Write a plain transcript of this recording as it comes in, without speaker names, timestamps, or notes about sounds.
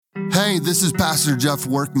Hey, this is Pastor Jeff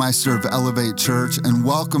Workmeister of Elevate Church, and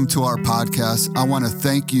welcome to our podcast. I want to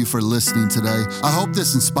thank you for listening today. I hope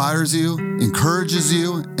this inspires you, encourages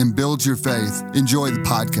you, and builds your faith. Enjoy the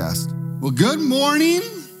podcast. Well, good morning.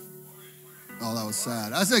 Oh, that was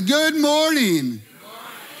sad. I said, good morning.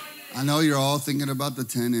 I know you're all thinking about the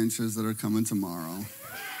 10 inches that are coming tomorrow.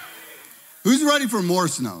 Who's ready for more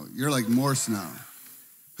snow? You're like, more snow.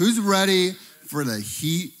 Who's ready for the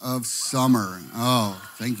heat of summer? Oh,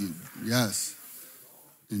 thank you. Yes.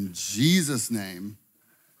 In Jesus' name.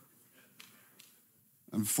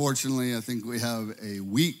 Unfortunately, I think we have a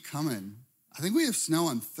week coming. I think we have snow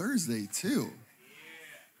on Thursday, too.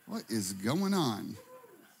 What is going on?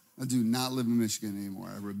 I do not live in Michigan anymore.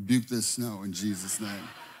 I rebuke this snow in Jesus' name.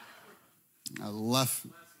 I left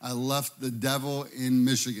the devil in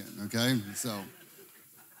Michigan, okay? So,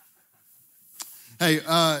 hey,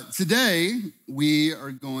 today we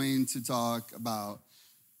are going to talk about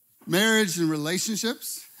marriage and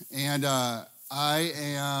relationships, and I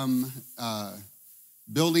am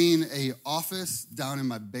building an office down in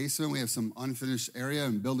my basement. We have some unfinished area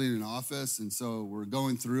and building an office, and so we're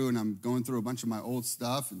going through, and I'm going through a bunch of my old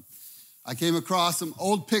stuff, and I came across some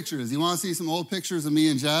old pictures. You want to see some old pictures of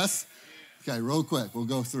me and Jess? Okay, real quick, we'll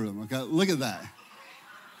go through them, okay? Look at that.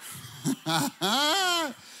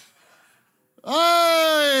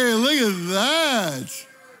 Hey, look at that.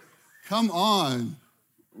 Come on.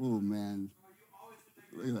 Oh, man.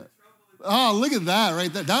 Look at that. Oh, look at that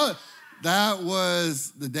right there. That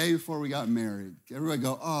was the day before we got married. Everybody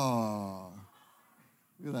go, oh.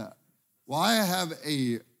 Look at that. Why I have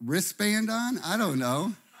a wristband on? I don't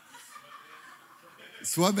know.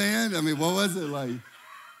 Sweatband? I mean, what was it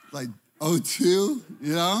like 02,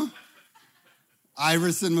 you know?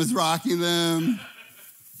 Iverson was rocking them.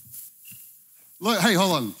 Look, hey,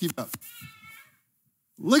 hold on, keep up.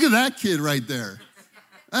 Look at that kid right there.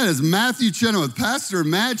 That is Matthew Chenoweth, Pastor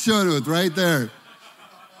Matt Chenoweth right there.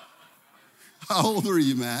 How old are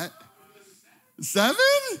you, Matt? 7?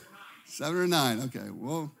 7 or 9, okay,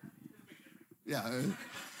 well, yeah.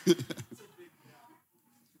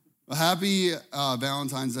 Well, happy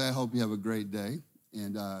Valentine's Day. I hope you have a great day.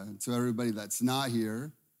 And to everybody that's not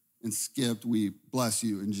here and skipped, we bless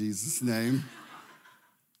you in Jesus' name.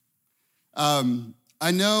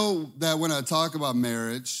 I know that when I talk about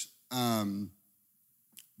marriage,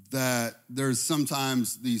 that there's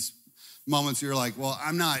sometimes these moments you're like, well,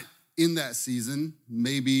 I'm not in that season.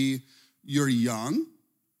 Maybe you're young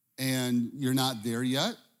and you're not there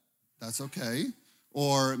yet. That's okay.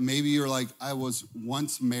 Or maybe you're like, I was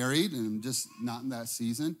once married and I'm just not in that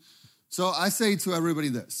season. So I say to everybody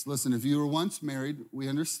this, listen, if you were once married, we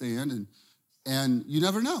understand, and you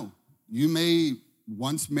never know. You may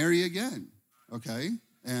once marry again, okay?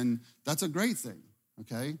 And that's a great thing,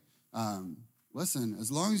 okay? Listen, as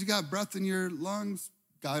long as you got breath in your lungs,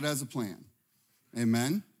 God has a plan,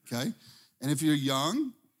 amen, okay? And if you're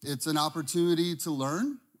young, it's an opportunity to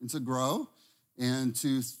learn and to grow and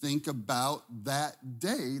to think about that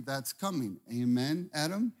day that's coming, amen,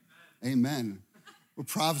 Adam? Amen. We're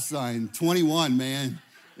prophesying 21, man.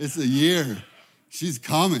 It's a year. She's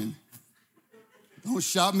coming. Don't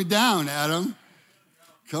shut me down, Adam.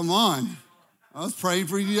 Come on. I was praying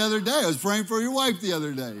for you the other day. I was praying for your wife the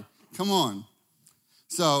other day. Come on.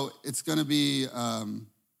 So it's going to be a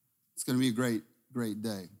great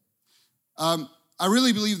day. I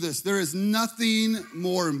really believe this. There is nothing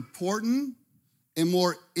more important and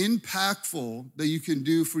more impactful that you can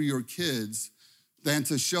do for your kids than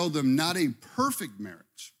to show them not a perfect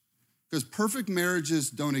marriage, because perfect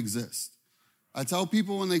marriages don't exist. I tell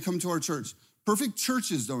people when they come to our church, perfect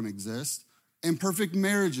churches don't exist and perfect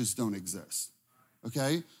marriages don't exist,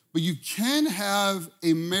 okay? But you can have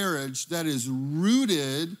a marriage that is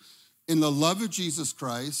rooted in the love of Jesus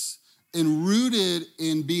Christ and rooted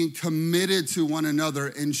in being committed to one another,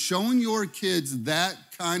 and showing your kids that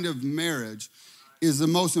kind of marriage is the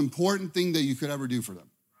most important thing that you could ever do for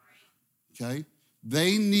them, okay?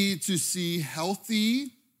 They need to see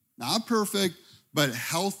healthy, not perfect, but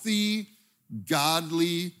healthy,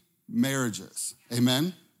 godly marriages.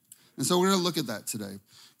 Amen? And so we're going to look at that today.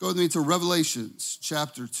 Go with me to Revelations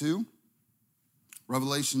chapter 2.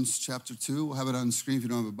 Revelations chapter 2. We'll have it on the screen if you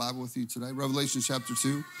don't have a Bible with you today. Revelation chapter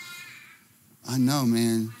 2. I know,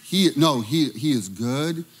 man. He is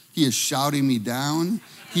good. He is shouting me down.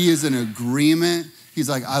 He is in agreement. He's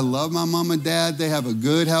like, I love my mom and dad. They have a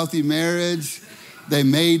good, healthy marriage. They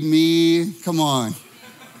made me. Come on.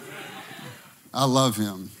 I love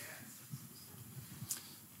him.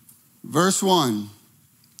 Verse 1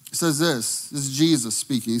 says this. This is Jesus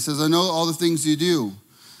speaking. He says, I know all the things you do.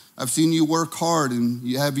 I've seen you work hard and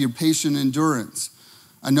you have your patient endurance.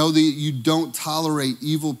 I know that you don't tolerate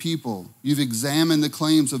evil people. You've examined the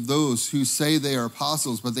claims of those who say they are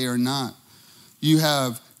apostles, but they are not. You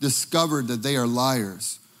have discovered that they are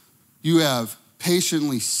liars. You have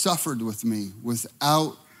patiently suffered with me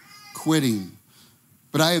without quitting.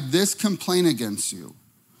 But I have this complaint against you.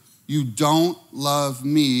 You don't love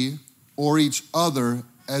me or each other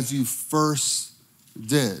as you first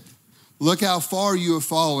did. Look how far you have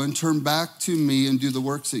fallen. Turn back to me and do the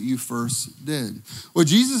works that you first did. What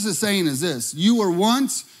Jesus is saying is this: you were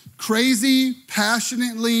once crazy,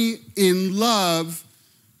 passionately in love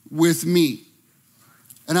with me.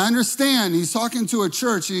 And I understand, he's talking to a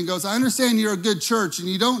church and he goes, I understand you're a good church and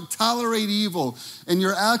you don't tolerate evil and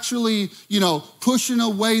you're actually, pushing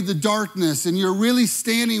away the darkness and you're really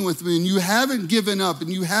standing with me and you haven't given up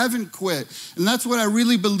and you haven't quit. And that's what I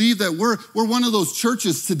really believe, that we're one of those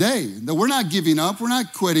churches today, that we're not giving up, we're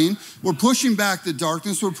not quitting, we're pushing back the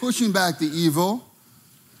darkness, we're pushing back the evil.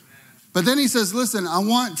 But then he says, listen, I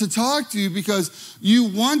want to talk to you because you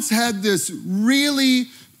once had this really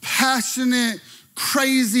passionate,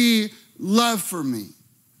 crazy love for me.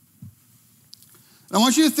 And I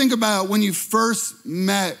want you to think about when you first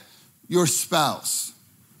met your spouse.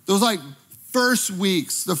 Those first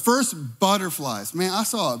weeks, the first butterflies. Man, I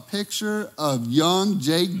saw a picture of young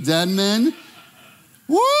Jake Denman.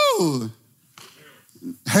 Woo!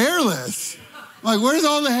 Hairless. Where's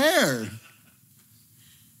all the hair?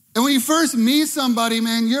 And when you first meet somebody,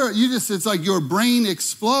 man, it's like your brain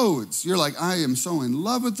explodes. You're like, I am so in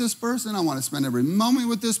love with this person. I want to spend every moment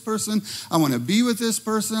with this person. I want to be with this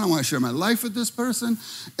person. I want to share my life with this person.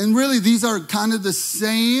 And really, these are kind of the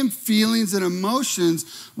same feelings and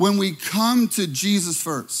emotions when we come to Jesus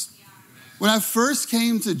first. When I first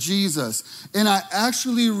came to Jesus and I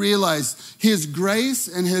actually realized his grace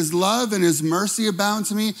and his love and his mercy abound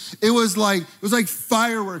to me, it was like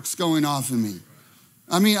fireworks going off in me.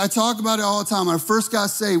 I talk about it all the time. When I first got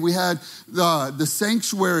saved, we had the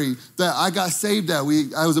sanctuary that I got saved at.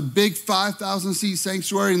 I was a big 5,000 seat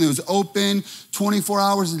sanctuary and it was open 24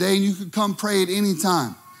 hours a day and you could come pray at any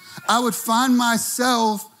time. I would find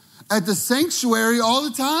myself at the sanctuary all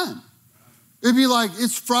the time. It'd be like,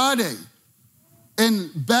 it's Friday.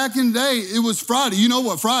 And back in the day, it was Friday. You know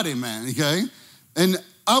what Friday meant, okay? And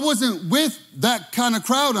I wasn't with that kind of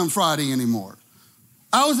crowd on Friday anymore.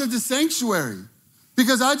 I was at the sanctuary.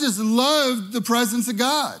 Because I just loved the presence of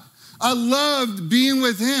God. I loved being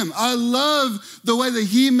with him. I loved the way that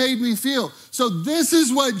he made me feel. So this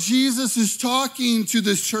is what Jesus is talking to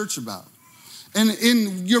this church about. And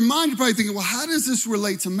in your mind, you're probably thinking, well, how does this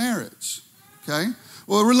relate to marriage? Okay?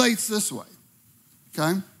 Well, it relates this way.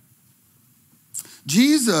 Okay?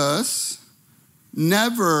 Jesus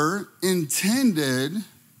never intended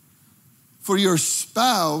for your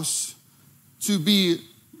spouse to be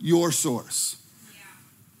your source.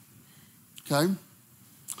 Okay?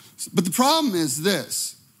 But the problem is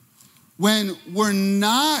this: when we're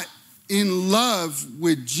not in love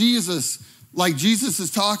with Jesus, like Jesus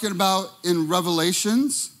is talking about in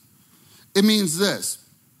Revelations, it means this.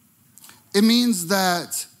 It means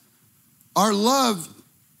that our love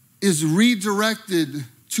is redirected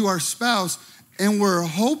to our spouse, and we're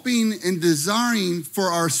hoping and desiring for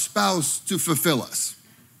our spouse to fulfill us.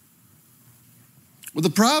 Well, the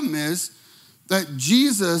problem is that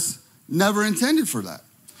Jesus never intended for that.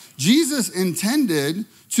 Jesus intended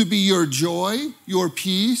to be your joy, your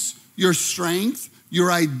peace, your strength,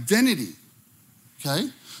 your identity, okay?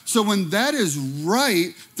 So when that is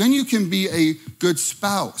right, then you can be a good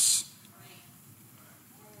spouse.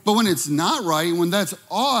 But when it's not right, when that's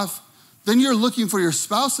off, then you're looking for your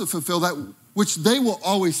spouse to fulfill that, which they will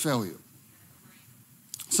always fail you.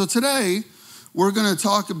 So today, we're gonna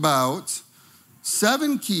talk about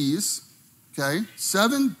 7 keys, okay?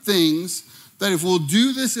 7 things that if we'll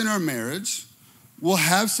do this in our marriage, we'll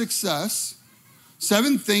have success.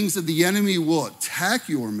 7 things that the enemy will attack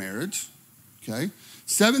your marriage, okay?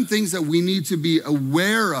 7 things that we need to be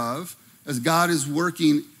aware of as God is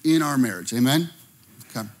working in our marriage, amen?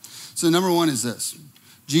 Okay, so number 1 is this: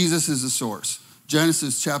 Jesus is the source.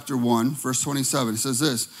 Genesis chapter 1, verse 27, it says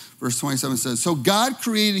this. Verse 27 says, so God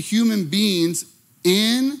created human beings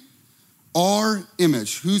in our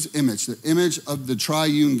image. Whose image? The image of the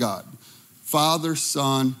triune God. Father,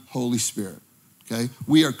 Son, Holy Spirit. Okay?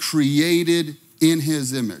 We are created in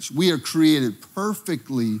his image. We are created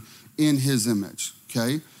perfectly in his image.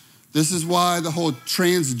 Okay? This is why the whole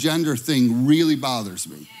transgender thing really bothers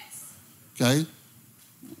me. Okay?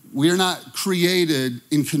 We are not created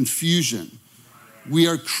in confusion. We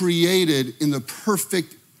are created in the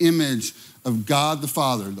perfect image of God the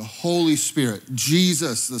Father, the Holy Spirit,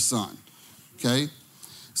 Jesus the Son. Okay?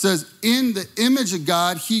 says, in the image of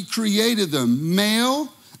God, he created them,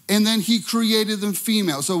 male, and then he created them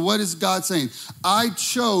female. So what is God saying? I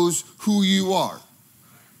chose who you are.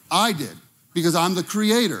 I did, because I'm the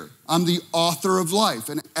creator. I'm the author of life.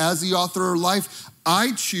 And as the author of life,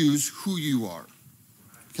 I choose who you are,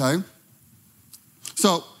 okay?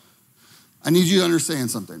 So I need you to understand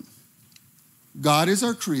something. God is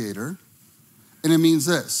our creator, and it means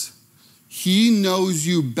this. He knows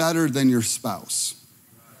you better than your spouse.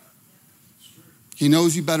 He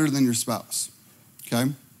knows you better than your spouse,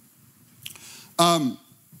 okay?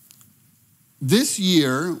 This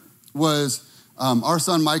year was our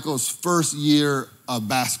son Michael's first year of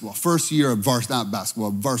basketball,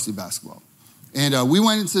 varsity basketball. And we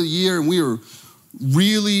went into the year and we were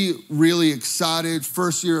really, really excited.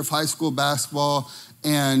 First year of high school basketball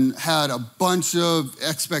and had a bunch of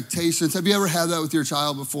expectations. Have you ever had that with your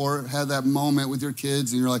child before? Had that moment with your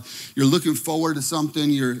kids and you're looking forward to something,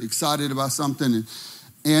 you're excited about something.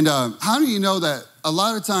 And how do you know that a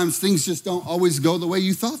lot of times things just don't always go the way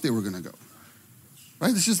you thought they were gonna go,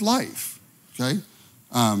 right? It's just life, okay?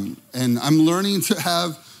 And I'm learning to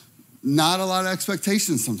have not a lot of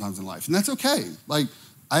expectations sometimes in life, and that's okay. Like,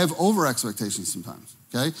 I have over expectations sometimes,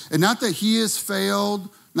 okay? And not that he has failed,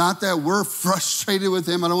 not that we're frustrated with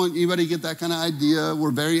him. I don't want anybody to get that kind of idea.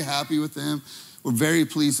 We're very happy with him. We're very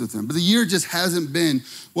pleased with him. But the year just hasn't been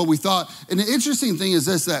what we thought. And the interesting thing is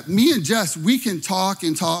this, that me and Jess, we can talk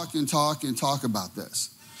about this.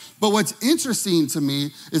 But what's interesting to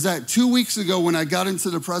me is that 2 weeks ago when I got into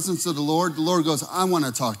the presence of the Lord goes, I want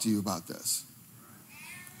to talk to you about this.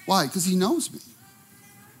 Why? Because he knows me.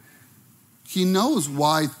 He knows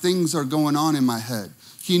why things are going on in my head.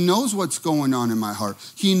 He knows what's going on in my heart.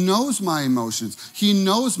 He knows my emotions. He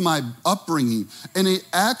knows my upbringing. And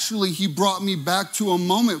he brought me back to a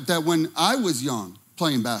moment that when I was young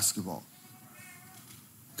playing basketball.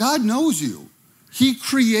 God knows you. He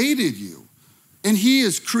created you. And he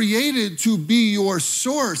is created to be your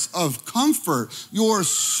source of comfort, your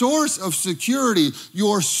source of security,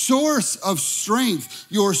 your source of strength,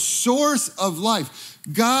 your source of life.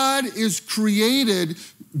 God is created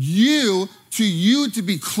you to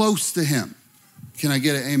be close to him. Can I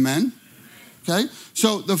get an amen? Okay,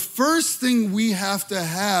 so the first thing we have to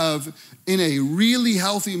have in a really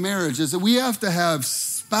healthy marriage is that we have to have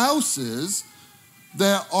spouses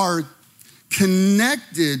that are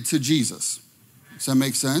connected to Jesus. Does that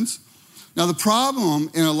make sense? Now, the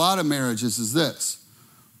problem in a lot of marriages is this.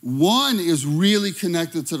 One is really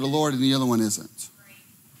connected to the Lord and the other one isn't.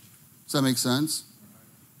 Does that make sense?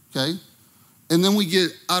 Okay? And then we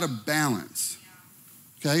get out of balance,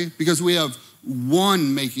 okay? Because we have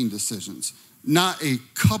one making decisions, not a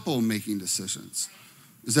couple making decisions.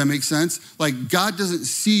 Does that make sense? Like, God doesn't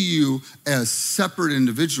see you as separate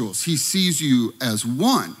individuals. He sees you as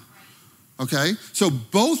one. Okay? So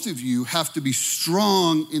both of you have to be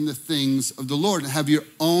strong in the things of the Lord and have your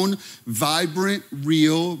own vibrant,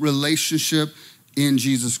 real relationship in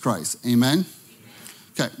Jesus Christ. Amen?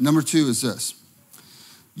 Okay, number 2 is this.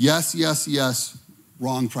 Yes,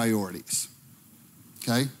 wrong priorities.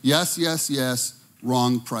 Okay? Yes,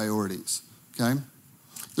 wrong priorities. Okay?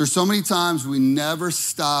 There's so many times we never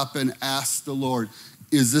stop and ask the Lord,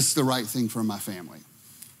 is this the right thing for my family?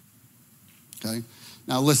 Okay?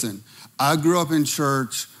 Now listen, I grew up in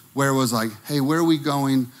church where it was like, hey, where are we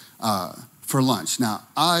going for lunch? Now,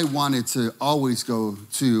 I wanted to always go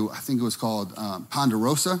to, I think it was called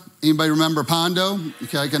Ponderosa. Anybody remember Pondo?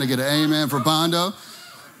 Okay, can I get an amen for Pondo?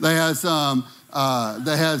 They had some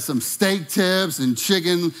steak tips and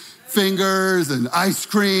chicken fingers and ice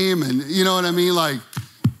cream and you know what I mean? Like,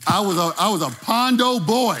 I was a Pondo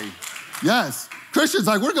boy. Yes. Christian's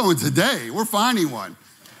like, we're going today. We're finding one.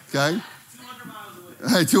 Okay?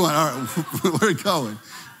 Hey, 200, all right, we're going.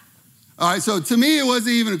 All right, so to me, it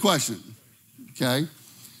wasn't even a question, okay?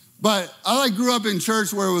 But I grew up in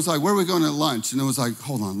church where it was like, where are we going to lunch? And it was like,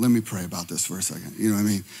 hold on, let me pray about this for a second. You know what I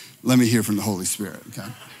mean? Let me hear from the Holy Spirit, okay?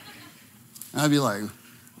 And I'd be like,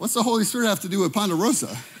 what's the Holy Spirit have to do with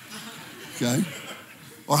Ponderosa? Okay?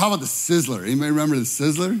 Or how about the Sizzler? Anybody remember the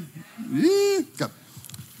Sizzler? Yeah. Okay.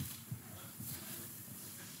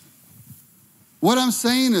 What I'm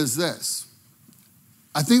saying is this.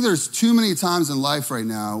 I think there's too many times in life right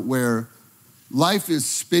now where life is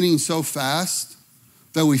spinning so fast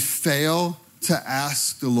that we fail to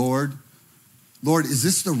ask the Lord, is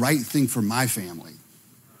this the right thing for my family?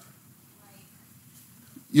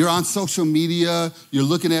 You're on social media, you're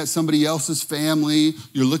looking at somebody else's family,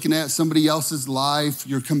 you're looking at somebody else's life,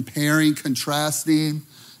 you're comparing, contrasting,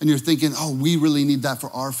 and you're thinking, oh, we really need that for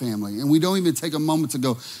our family. And we don't even take a moment to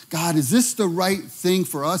go, God, is this the right thing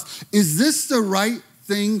for us? Is this the right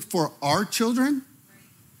thing for our children?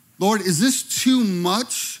 Lord, is this too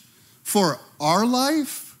much for our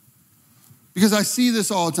life? Because I see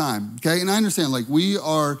this all the time, okay? And I understand, like, we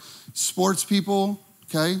are sports people,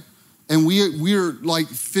 okay? And we're like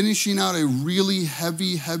finishing out a really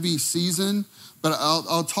heavy season. But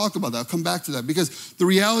I'll talk about that. I'll come back to that. Because the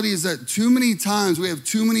reality is that too many times we have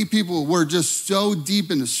too many people who are just so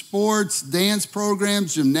deep into sports, dance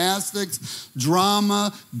programs, gymnastics,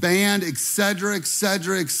 drama, band, et cetera, et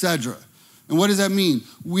cetera, et cetera. And what does that mean?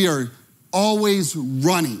 We are always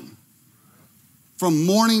running. From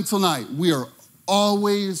morning till night, we are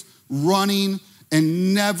always running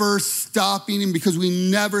and never stopping. And because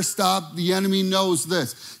we never stop, the enemy knows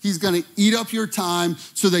this. He's gonna eat up your time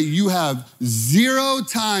so that you have zero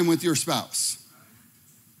time with your spouse,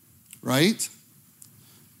 right?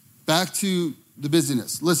 Back to the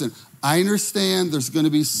busyness. Listen, I understand there's gonna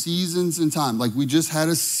be seasons in time. Like we just had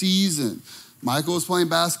a season. Michael was playing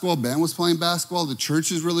basketball, Ben was playing basketball, the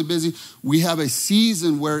church is really busy. We have a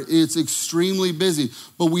season where it's extremely busy,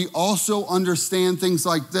 but we also understand things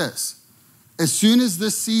like this. As soon as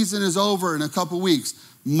this season is over in a couple weeks,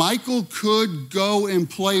 Michael could go and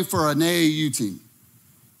play for an AAU team,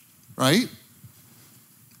 right?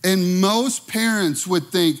 And most parents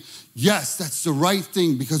would think, yes, that's the right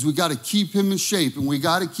thing because we got to keep him in shape and we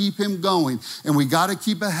got to keep him going and we got to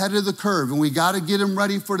keep ahead of the curve and we got to get him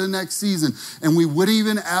ready for the next season. And we would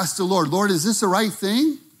even ask the Lord, Lord, is this the right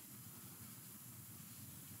thing?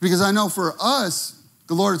 Because I know for us,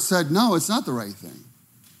 the Lord said, no, it's not the right thing.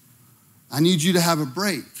 I need you to have a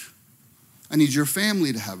break. I need your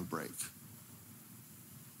family to have a break.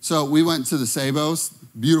 So we went to the Sabos,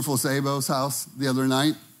 beautiful Sabos house the other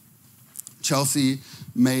night. Chelsea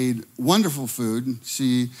made wonderful food.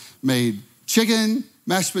 She made chicken,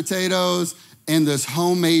 mashed potatoes, and this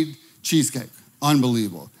homemade cheesecake.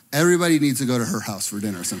 Unbelievable. Everybody needs to go to her house for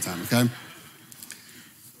dinner sometime, okay?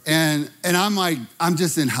 And I'm like, I'm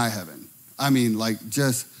just in high heaven. I mean, like,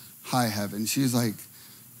 just high heaven. She's like,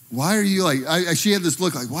 why are you like, she had this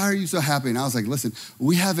look like, why are you so happy? And I was like, listen,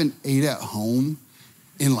 we haven't ate at home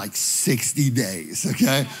in like 60 days,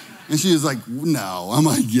 okay? And she was like, no. I'm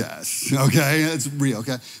like, yes, okay? It's real,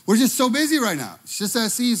 okay? We're just so busy right now. It's just that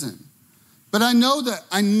season. But I know that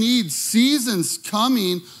I need seasons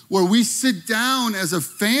coming where we sit down as a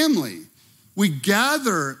family. We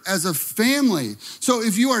gather as a family. So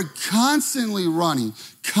if you are constantly running,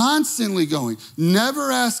 constantly going,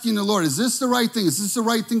 never asking the Lord, is this the right thing? Is this the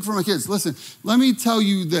right thing for my kids? Listen, let me tell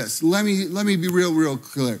you this. Let me be real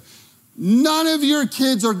clear. None of your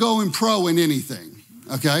kids are going pro in anything,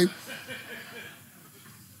 okay?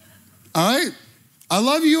 All right? I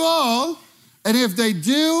love you all. And if they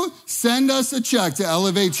do, send us a check to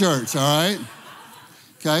Elevate Church, all right?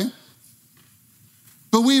 Okay?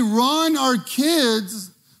 But we run our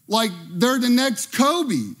kids like they're the next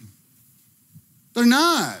Kobe. They're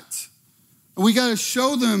not. And we got to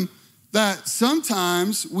show them that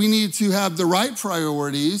sometimes we need to have the right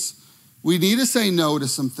priorities. We need to say no to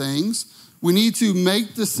some things. We need to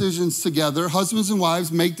make decisions together. Husbands and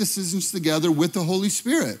wives make decisions together with the Holy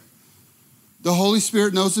Spirit. The Holy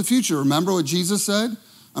Spirit knows the future. Remember what Jesus said?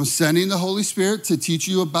 I'm sending the Holy Spirit to teach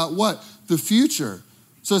you about what? The future.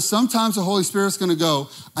 So sometimes the Holy Spirit's gonna go,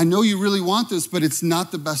 I know you really want this, but it's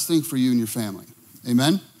not the best thing for you and your family.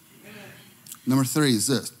 Amen? Number 3 is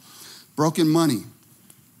this, broken money.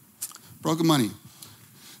 Broken money.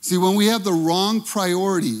 See, when we have the wrong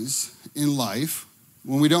priorities in life,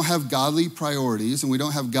 when we don't have godly priorities and we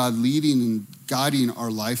don't have God leading and guiding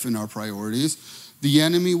our life and our priorities, the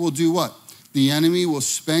enemy will do what? The enemy will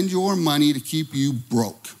spend your money to keep you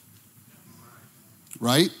broke,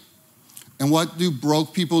 right? And what do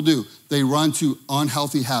broke people do? They run to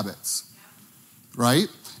unhealthy habits, right?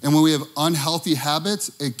 And when we have unhealthy habits,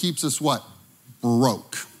 it keeps us what?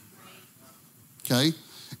 Broke, okay?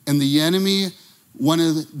 And the enemy, one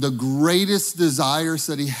of the greatest desires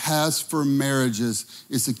that he has for marriages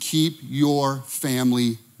is to keep your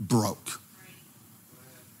family broke,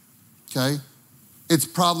 okay? It's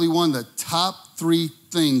probably one of the top 3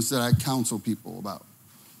 things that I counsel people about.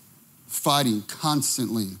 Fighting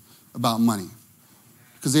constantly about money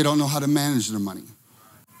because they don't know how to manage their money.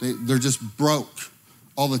 They're just broke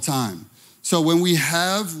all the time. So when we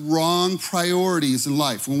have wrong priorities in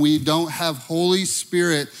life, when we don't have Holy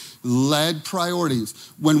Spirit-led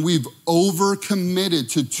priorities, when we've overcommitted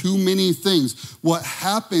to too many things, what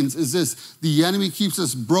happens is this, the enemy keeps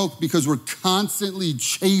us broke because we're constantly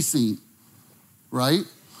chasing, right?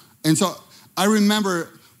 And so I remember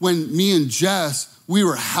when me and Jess, we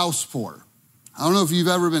were house poor. I don't know if you've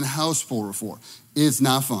ever been house poor before. It's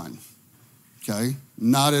not fun, okay?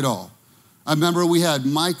 Not at all. I remember we had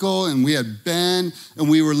Michael and we had Ben, and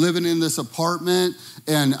we were living in this apartment.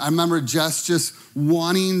 And I remember Jess just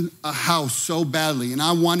wanting a house so badly. And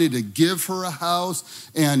I wanted to give her a house,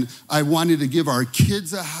 and I wanted to give our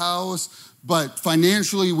kids a house. But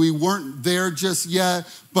financially, we weren't there just yet.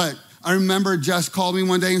 But I remember Jess called me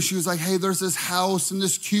one day and she was like, hey, there's this house in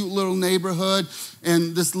this cute little neighborhood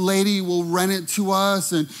and this lady will rent it to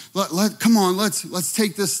us. And come on, let's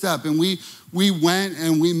take this step. And we went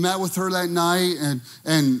and we met with her that night,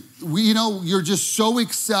 and we, you're just so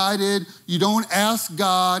excited. You don't ask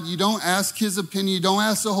God, you don't ask his opinion, you don't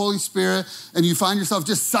ask the Holy Spirit, and you find yourself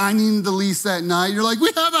just signing the lease that night. You're like,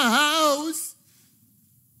 we have a house.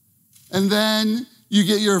 And then you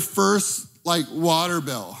get your first water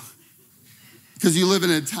bill because you live in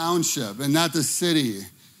a township and not the city.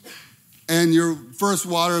 And your first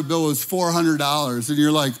water bill was $400. And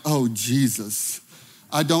you're like, oh, Jesus,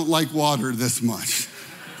 I don't like water this much.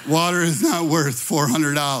 Water is not worth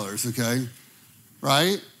 $400, okay?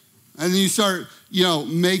 Right? And then you start,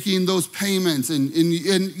 making those payments. And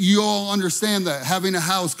you all understand that having a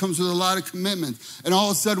house comes with a lot of commitment. And all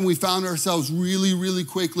of a sudden we found ourselves really, really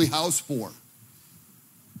quickly house poor.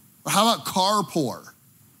 Or how about car poor?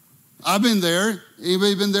 I've been there.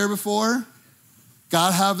 Anybody been there before?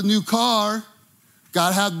 Gotta have a new car.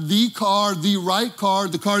 Gotta have the car, the right car,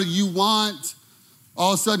 the car that you want.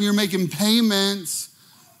 All of a sudden you're making payments.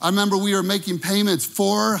 I remember we were making payments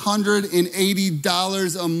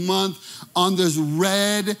 $480 a month on this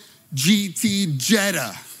red GT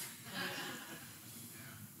Jetta.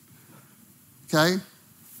 Okay?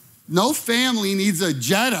 No family needs a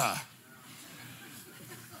Jetta.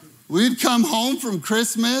 We'd come home from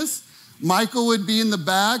Christmas. Michael would be in the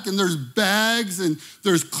back, and there's bags, and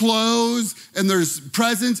there's clothes, and there's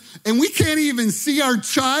presents, and we can't even see our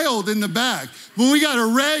child in the back. But we got a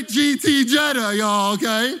red GT Jetta, y'all,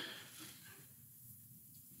 okay?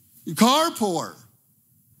 Car poor.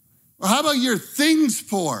 Or how about your things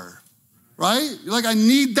poor, right? You're like, I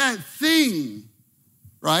need that thing,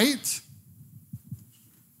 right?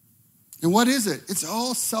 And what is it? It's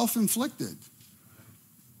all self-inflicted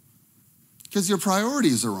because your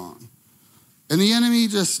priorities are wrong. And the enemy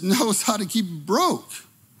just knows how to keep you broke.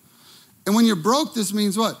 And when you're broke, this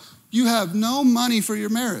means what? You have no money for your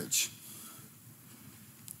marriage.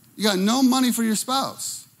 You got no money for your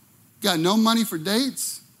spouse. You got no money for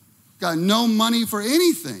dates. You got no money for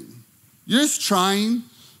anything. You're just trying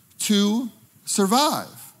to survive.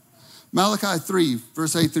 Malachi 3,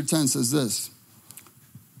 verse 8 through 10 says this.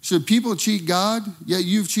 Should people cheat God? Yet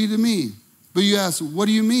you've cheated me. But you ask, what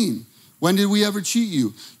do you mean? When did we ever cheat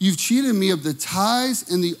you? You've cheated me of the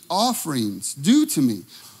tithes and the offerings due to me.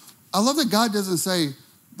 I love that God doesn't say,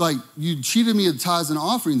 you cheated me of tithes and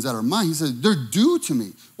offerings that are mine. He said, they're due to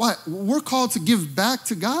me. Why? We're called to give back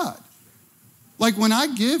to God. When I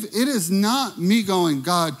give, it is not me going,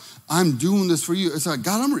 God, I'm doing this for you. It's like,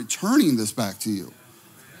 God, I'm returning this back to you.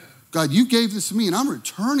 God, you gave this to me, and I'm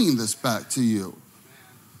returning this back to you.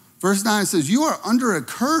 Verse 9 says, you are under a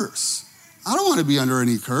curse. I don't want to be under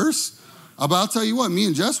any curse. But I'll tell you what, me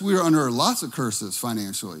and Jess, we were under lots of curses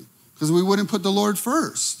financially because we wouldn't put the Lord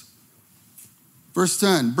first. Verse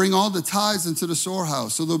 10, bring all the tithes into the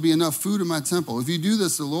storehouse so there'll be enough food in my temple. If you do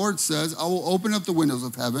this, the Lord says, I will open up the windows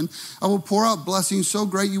of heaven. I will pour out blessings so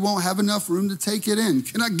great you won't have enough room to take it in.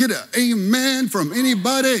 Can I get an amen from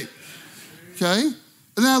anybody? Okay? And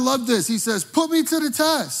then I love this. He says, put me to the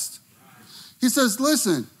test. He says,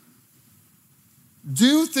 listen,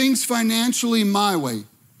 do things financially my way.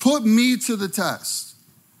 Put me to the test.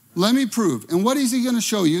 Let me prove. And what is he going to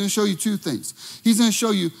show you? He's going to show you two things. He's going to show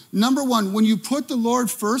you, number one, when you put the Lord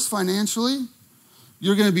first financially,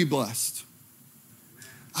 you're going to be blessed.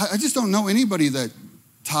 I just don't know anybody that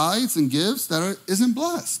tithes and gives that isn't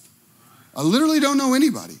blessed. I literally don't know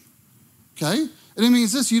anybody. Okay? And it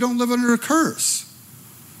means this, you don't live under a curse.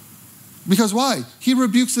 Because why? He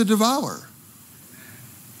rebukes the devourer.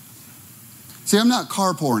 See, I'm not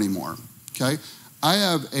car poor anymore, okay? I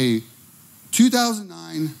have a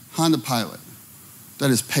 2009 Honda Pilot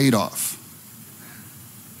that is paid off.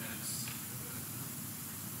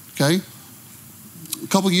 Okay? A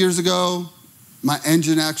couple years ago, my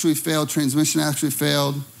engine actually failed, transmission actually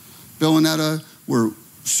failed. Bill and Etta were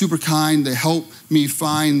super kind. They helped me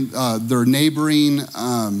find their neighboring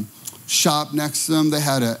shop next to them. They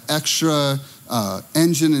had an extra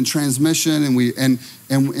engine and transmission, and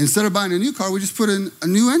instead of buying a new car, we just put in a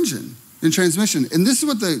new engine and transmission. And this is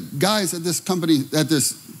what the guys at this company, at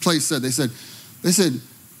this place said. They said,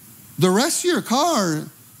 the rest of your car,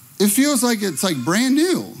 it feels like it's brand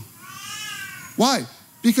new. Why?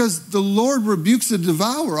 Because the Lord rebukes the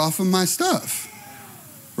devourer off of my stuff,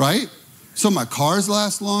 right? So my cars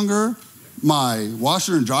last longer, my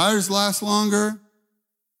washer and dryers last longer.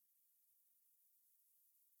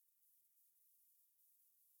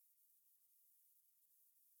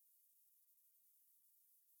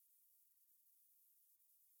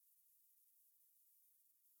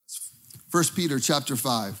 First Peter chapter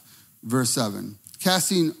 5, verse 7.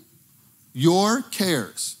 Casting your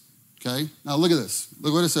cares, okay? Now look at this.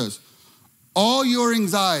 Look what it says. All your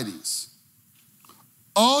anxieties,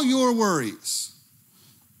 all your worries,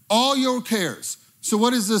 all your cares. So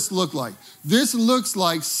what does this look like? This looks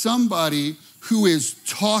like somebody who is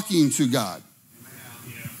talking to God.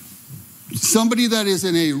 Somebody that is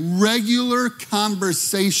in a regular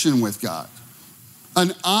conversation with God.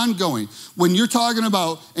 An ongoing. When you're talking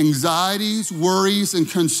about anxieties, worries, and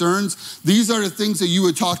concerns, these are the things that you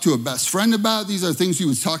would talk to a best friend about. These are things you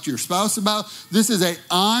would talk to your spouse about. This is an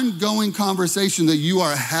ongoing conversation that you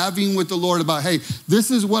are having with the Lord about, hey,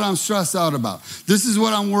 this is what I'm stressed out about. This is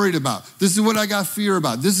what I'm worried about. This is what I got fear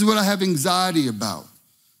about. This is what I have anxiety about. It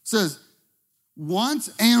says, once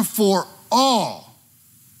and for all.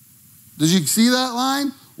 Did you see that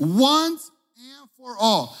line? Once and for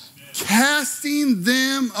all. Casting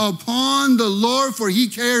them upon the Lord, for he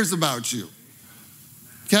cares about you.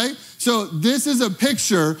 Okay? So this is a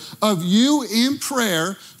picture of you in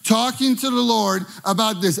prayer talking to the Lord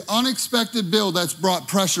about this unexpected bill that's brought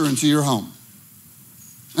pressure into your home.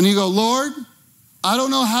 And you go, Lord, I don't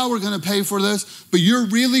know how we're going to pay for this, but you're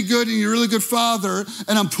really good and you're a really good Father,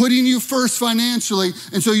 and I'm putting you first financially,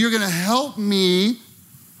 and so you're going to help me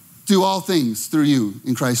do all things through you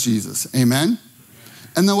in Christ Jesus. Amen?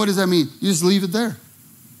 And then what does that mean? You just leave it there.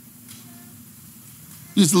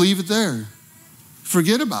 You just leave it there.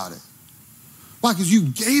 Forget about it. Why? Because you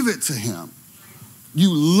gave it to him.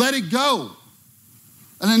 You let it go.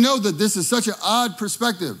 And I know that this is such an odd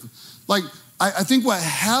perspective. Like, I think what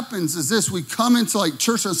happens is this. We come into like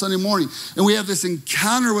church on Sunday morning and we have this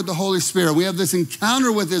encounter with the Holy Spirit. We have this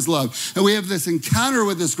encounter with his love. And we have this encounter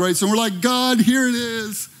with his grace. And we're like, God, here it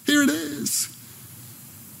is. Here it is.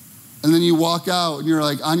 And then you walk out and you're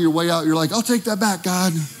like, on your way out, you're like, I'll take that back,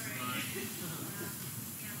 God.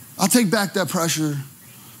 I'll take back that pressure.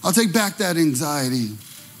 I'll take back that anxiety.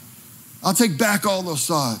 I'll take back all those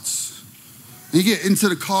thoughts. And you get into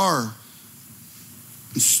the car,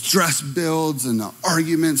 and stress builds and the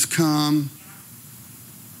arguments come.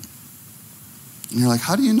 And you're like,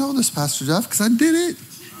 how do you know this, Pastor Jeff? Because I did it.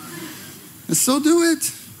 I still do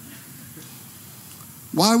it.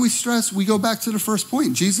 Why are we stressed? We go back to the first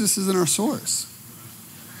point. Jesus isn't our source.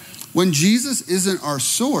 When Jesus isn't our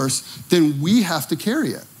source, then we have to carry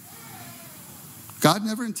it. God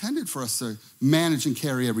never intended for us to manage and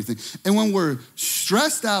carry everything. And when we're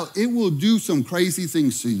stressed out, it will do some crazy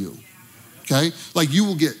things to you. Okay? Like you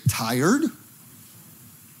will get tired.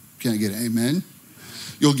 Can I get an amen?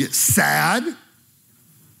 You'll get sad.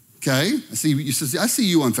 Okay? I see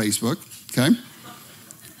you on Facebook. Okay?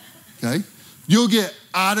 Okay? You'll get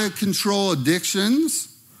out of control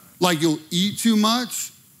addictions, like you'll eat too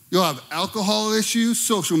much. You'll have alcohol issues,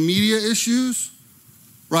 social media issues,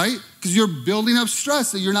 right? Because you're building up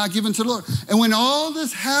stress that you're not giving to the Lord. And when all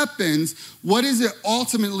this happens, what does it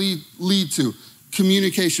ultimately lead to?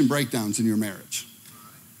 Communication breakdowns in your marriage.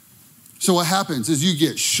 So what happens is you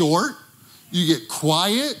get short, you get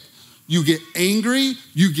quiet, you get angry,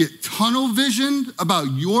 you get tunnel visioned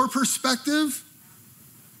about your perspective.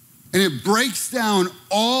 And it breaks down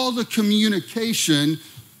all the communication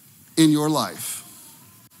in your life.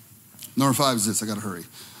 Number 5 is this, I gotta hurry,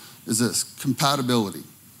 is this, compatibility.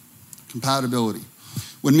 Compatibility.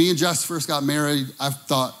 When me and Jess first got married, I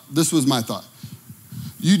thought, this was my thought.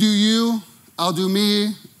 You do you, I'll do me,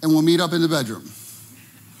 and we'll meet up in the bedroom.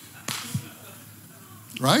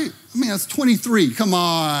 Right? I mean, that's 23, come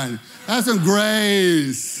on. Have some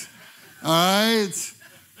grace, all right?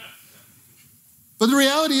 But the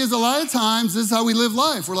reality is a lot of times this is how we live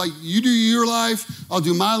life. We're like, you do your life, I'll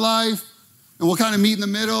do my life, and we'll kind of meet in the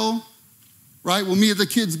middle, right? We'll meet at the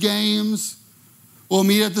kids' games. We'll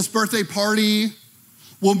meet at this birthday party.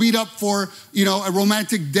 We'll meet up for, a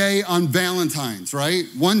romantic day on Valentine's, right?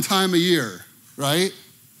 One time a year, right?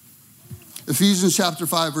 Ephesians chapter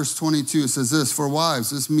 5, verse 22, it says this, for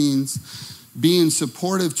wives, this means being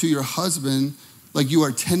supportive to your husband like you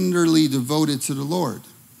are tenderly devoted to the Lord.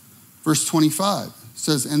 Verse 25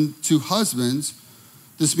 says, and to husbands,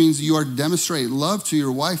 this means you are to demonstrate love to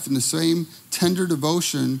your wife in the same tender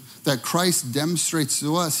devotion that Christ demonstrates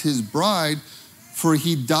to us, his bride, for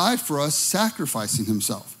he died for us, sacrificing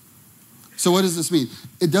himself. So what does this mean?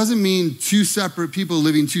 It doesn't mean two separate people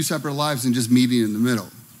living two separate lives and just meeting in the middle.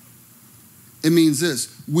 It means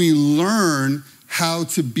this, we learn how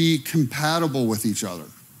to be compatible with each other,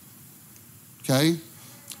 okay?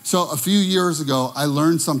 So a few years ago, I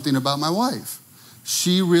learned something about my wife.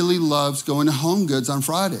 She really loves going to Home Goods on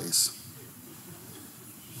Fridays,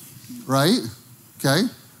 right? Okay?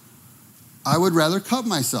 I would rather cut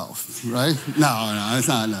myself, right? No, it's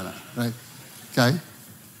not, no, right? Okay?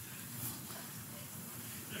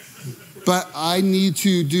 But I need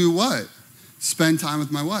to do what? Spend time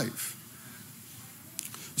with my wife.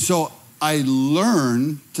 So I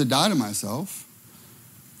learned to die to myself,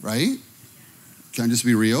 right? Can I just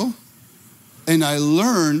be real? And I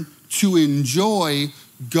learned to enjoy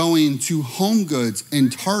going to Home Goods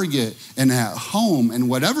and Target and at home and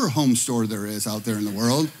whatever home store there is out there in the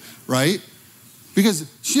world, right? Because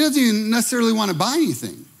she doesn't even necessarily want to buy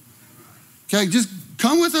anything. Okay, just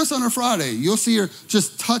come with us on a Friday. You'll see her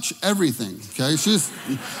just touch everything, okay? She just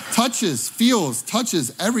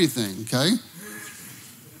touches everything, okay?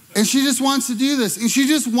 And she just wants to do this. And she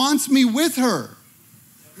just wants me with her,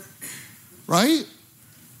 right?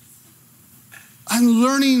 I'm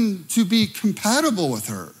learning to be compatible with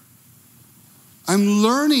her. I'm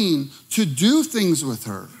learning to do things with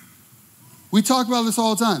her. We talk about this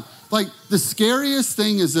all the time. Like, the scariest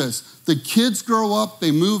thing is this. The kids grow up,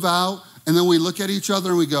 they move out, and then we look at each other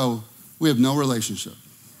and we go, we have no relationship.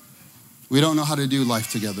 We don't know how to do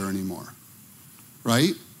life together anymore,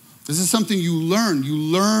 right? This is something you learn. You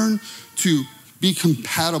learn to be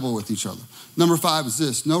compatible with each other. Number 5 is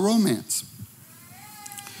this, no romance.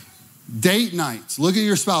 Date nights. Look at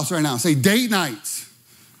your spouse right now. Say date nights.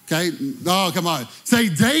 Okay? Oh, come on. Say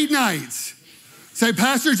date nights. Say,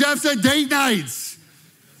 Pastor Jeff said date nights.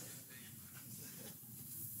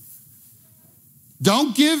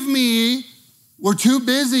 Don't give me, we're too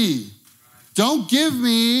busy. Don't give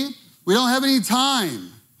me, we don't have any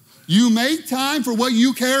time. You make time for what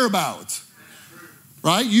you care about,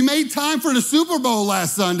 right? You made time for the Super Bowl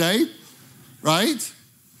last Sunday, right?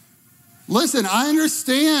 Listen, I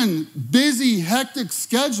understand busy, hectic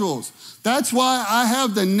schedules. That's why I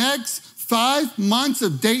have the next 5 months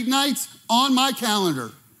of date nights on my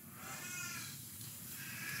calendar.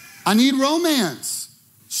 I need romance.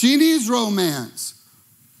 She needs romance.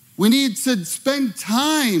 We need to spend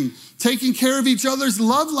time taking care of each other's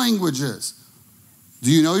love languages.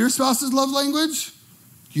 Do you know your spouse's love language?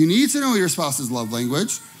 You need to know your spouse's love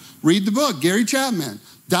language. Read the book, Gary Chapman.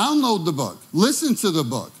 Download the book. Listen to the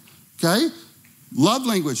book. Okay? Love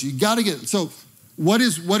language, you gotta get it. So what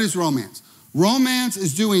is romance? Romance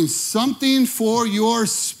is doing something for your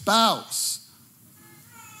spouse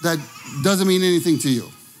that doesn't mean anything to you.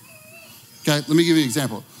 Okay, let me give you an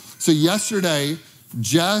example. So yesterday,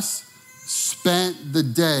 Jess spent the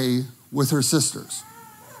day with her sisters.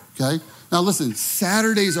 Okay? Now listen,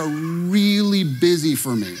 Saturdays are really busy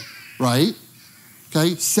for me, right?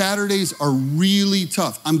 Okay? Saturdays are really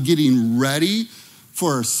tough. I'm getting ready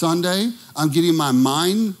for Sunday. I'm getting my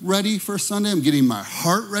mind ready for Sunday. I'm getting my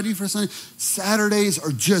heart ready for Sunday. Saturdays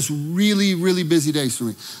are just really, really busy days for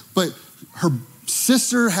me. But her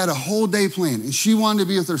sister had a whole day planned, and she wanted to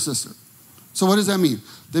be with her sister. So what does that mean?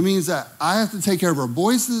 That means that I have to take care of our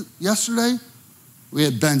boys yesterday. We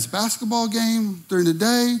had Ben's basketball game during the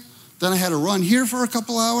day. Then I had to run here for a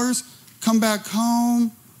couple hours, come back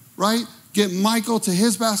home, right? Get Michael to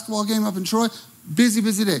his basketball game up in Troy. Busy,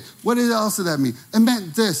 busy day. What else did that mean? It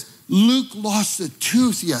meant this. Luke lost a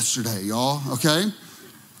tooth yesterday, y'all, okay?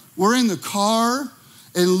 We're in the car,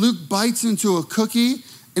 and Luke bites into a cookie,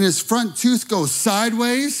 and his front tooth goes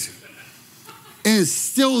sideways, and it's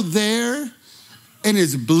still there, and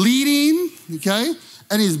it's bleeding, okay?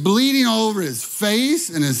 And he's bleeding all over his face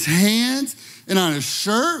and his hands and on his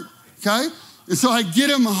shirt, okay? And so I get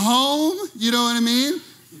him home, you know what I mean?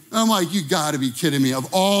 I'm like, you gotta be kidding me.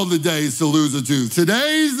 Of all the days to lose a tooth,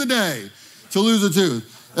 today's the day to lose a tooth.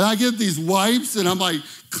 And I get these wipes, and I'm like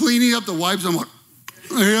cleaning up the wipes. I'm like,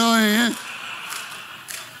 you know what I mean?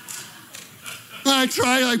 And I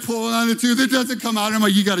try like pulling on the tooth. It doesn't come out. And I'm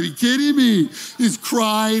like, you gotta be kidding me. He's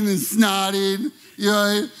crying and snotting.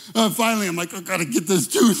 You know, finally, I'm like, I gotta get this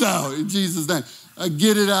tooth out in Jesus' name. I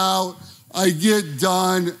get it out. I get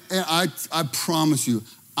done. And I promise you,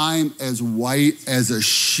 I'm as white as a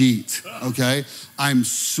sheet, okay? I'm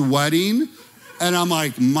sweating, and I'm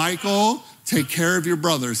like, Michael, take care of your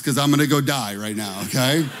brothers, because I'm gonna go die right now,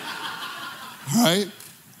 okay? All right?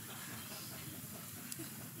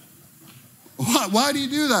 Why do you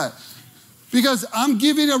do that? Because I'm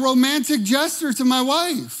giving a romantic gesture to my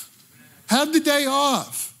wife. Have the day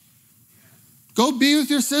off. Go be with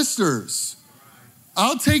your sisters.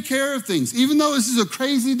 I'll take care of things. Even though this is a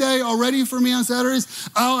crazy day already for me on Saturdays,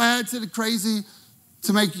 I'll add to the crazy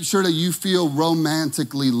to make sure that you feel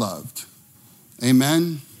romantically loved.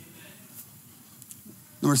 Amen.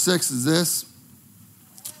 Number 6 is this.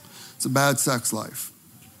 It's a bad sex life.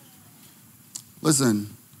 Listen,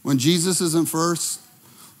 when Jesus isn't first,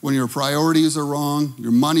 when your priorities are wrong,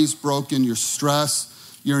 your money's broken, you're stressed,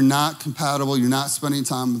 you're not compatible, you're not spending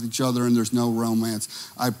time with each other, and there's no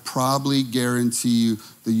romance, I probably guarantee you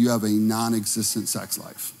that you have a non-existent sex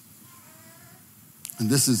life. And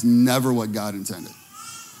this is never what God intended.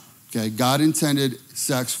 Okay, God intended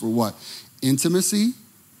sex for what? Intimacy,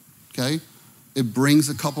 okay? It brings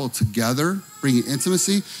a couple together, bringing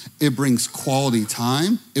intimacy. It brings quality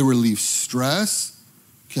time. It relieves stress,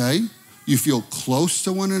 okay? You feel close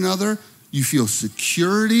to one another. You feel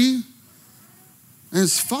security. And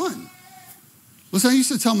it's fun. Listen, I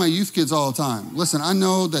used to tell my youth kids all the time, listen, I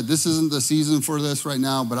know that this isn't the season for this right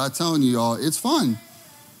now, but I'm telling you all, it's fun,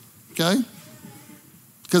 okay?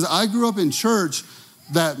 Because I grew up in church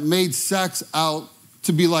that made sex out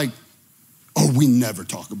to be like, oh, we never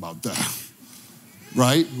talk about that,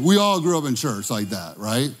 right? We all grew up in church like that,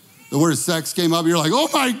 right? The word sex came up, you're like, oh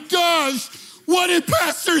my gosh, what did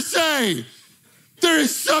pastor say? There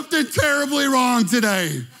is something terribly wrong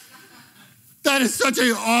today. That is such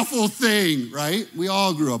an awful thing, right? We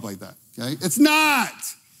all grew up like that, okay? It's not.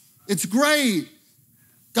 It's great.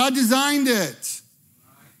 God designed it,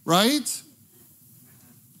 right?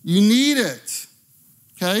 You need it,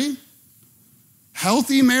 okay?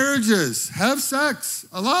 Healthy marriages have sex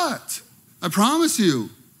a lot. I promise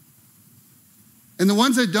you. And the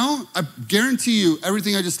ones that don't, I guarantee you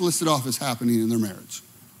everything I just listed off is happening in their marriage,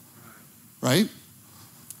 right?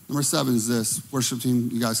 Number 7 is this. Worship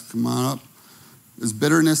team, you guys come on up. Is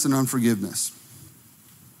bitterness and unforgiveness.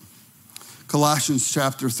 Colossians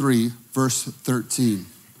chapter 3, verse 13.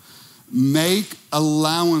 Make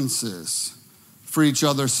allowances for each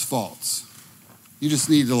other's faults. You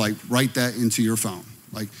just need to write that into your phone.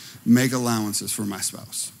 Make allowances for my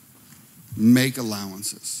spouse. Make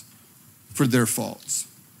allowances for their faults.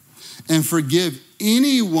 And forgive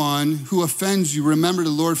anyone who offends you. Remember, the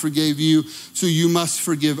Lord forgave you, so you must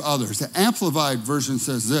forgive others. The Amplified version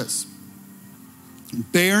says this.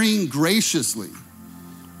 Bearing graciously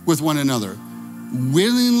with one another,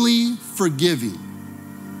 willingly forgiving.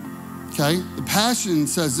 Okay? The Passion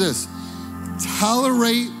says this.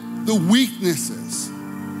 Tolerate the weaknesses.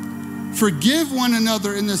 Forgive one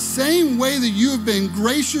another in the same way that you have been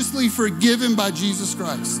graciously forgiven by Jesus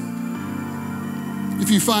Christ. If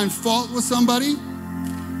you find fault with somebody,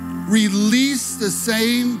 release the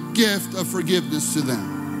same gift of forgiveness to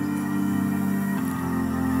them.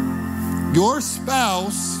 Your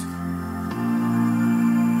spouse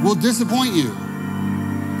will disappoint you.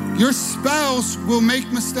 Your spouse will make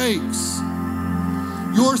mistakes.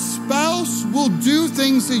 Your spouse will do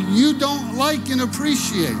things that you don't like and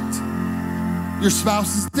appreciate. Your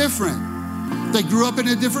spouse is different. They grew up in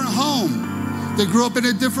a different home. They grew up in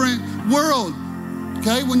a different world.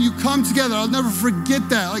 Okay, when you come together, I'll never forget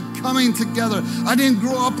that, coming together. I didn't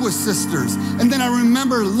grow up with sisters. And then I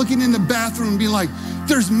remember looking in the bathroom and being like,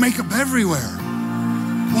 there's makeup everywhere.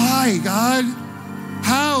 Why, God?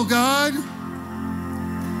 How, God?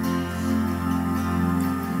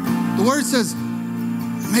 The word says,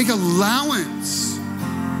 make allowance.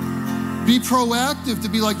 Be proactive to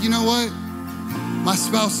be like, you know what? My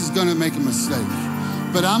spouse is gonna make a mistake,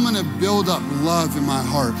 but I'm gonna build up love in my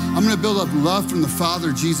heart. I'm gonna build up love from the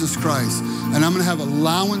Father, Jesus Christ, and I'm gonna have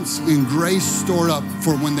allowance and grace stored up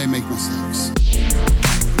for when they make mistakes.